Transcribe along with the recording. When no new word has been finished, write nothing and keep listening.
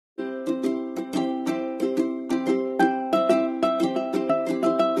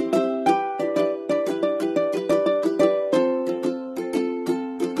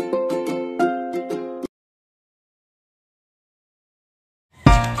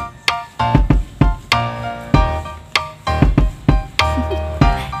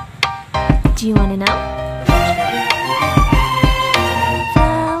Do you wanna know?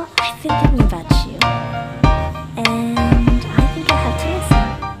 Well, I've been thinking about you, and I think I have to listen,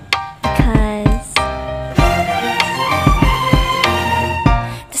 because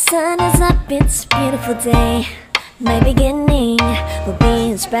the sun is up, it's a beautiful day. My beginning will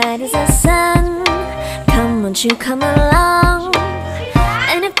be as bright as the sun. Come, won't you come along?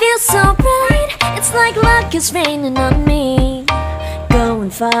 And it feels so bright, it's like luck is raining on me. Go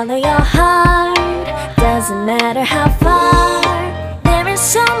and follow your heart, doesn't matter how far. There is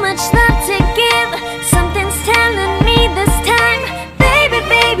so much love to give, something's telling me this time. Baby,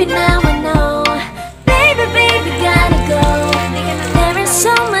 baby, now I know. Baby, baby, gotta go. There is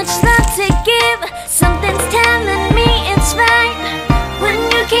so much love to give, something's telling me it's right. When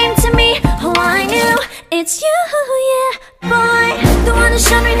you came to me, oh I knew it's you, yeah, boy. The one to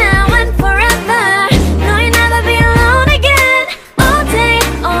show me now and forever. No, you'll never be alone again. All day,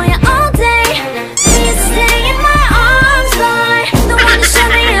 oh yeah, all day. Please stay in my arms, boy. The one to show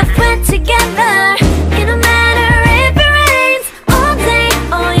me if we're together. It don't matter if it rains. All day,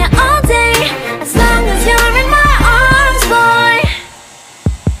 oh yeah, all day. As long as you're in my arms, boy.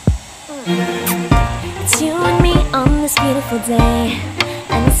 It's you and me on this beautiful day,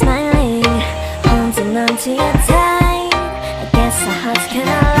 and it's smiling, holding on to your tight. I guess our hearts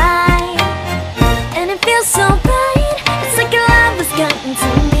cannot lie, and it feels so bright. It's like your love has gotten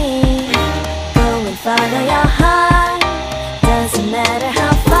to me. Go and follow your heart, doesn't matter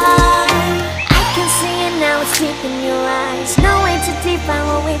how far. I can see it now, it's deep in your eyes. No way to define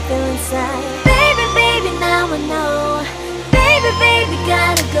what we feel inside. Baby, baby, now I know. Baby, baby,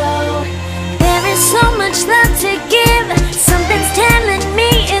 gotta go. There is so much love to give, something's telling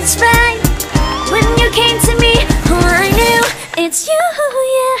me it's right. When you came to me, oh I knew it's you,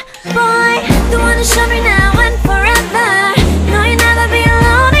 yeah, boy. The one to show me now and forever. No, you'll never be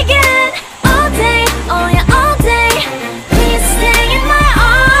alone again. All day, oh yeah, all day. Please stay in my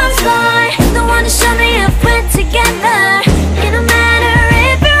arms, boy. The one to show me if we're together. It don't matter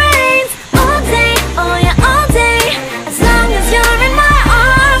if it rains. All day, oh yeah, all day. As long as you're in my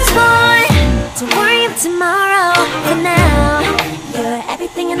arms, boy. Don't worry of tomorrow, for now you're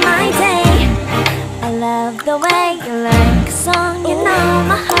everything in my day. I love the way you like a song, you know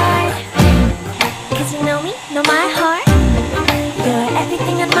my heart. Cause you know me, know my heart. You're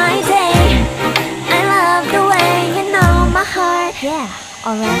everything in my day. I love the way you know my heart. Yeah,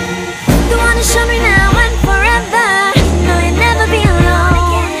 alright. The one to show me now and forever. No, you'll never be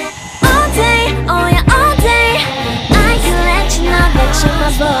alone. All day, oh yeah, all day. I can let you know that you're my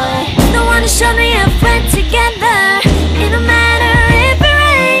boy. The one to show me if we're together. It don't matter if it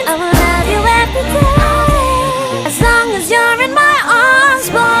rains. I will love you every day. As long as you're in my arms,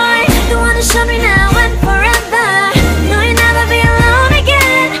 boy. The one to show me now and forever. No, you'll never be alone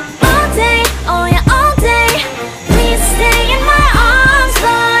again. All day, oh yeah, all day. Please stay in my arms,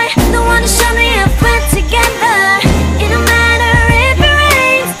 boy. The one to show me if we're together. It don't matter if it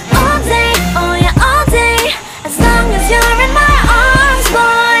rains. All day, oh yeah, all day. As long as you're in my arms,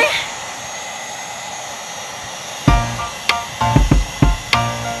 boy.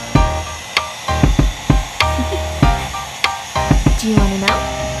 Do you wanna know?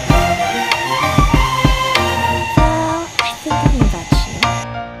 Well, I've been thinking about you,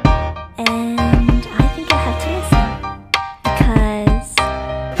 and I think I have to listen, because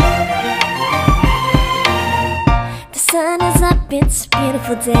the sun is up, it's a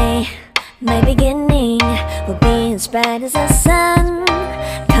beautiful day. My beginning will be as bright as the sun.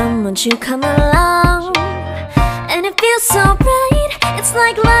 Come, won't you come along? And it feels so bright, it's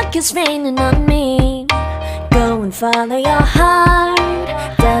like luck is raining on me. Go and follow your heart,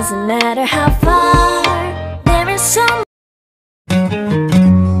 doesn't matter how far. There is so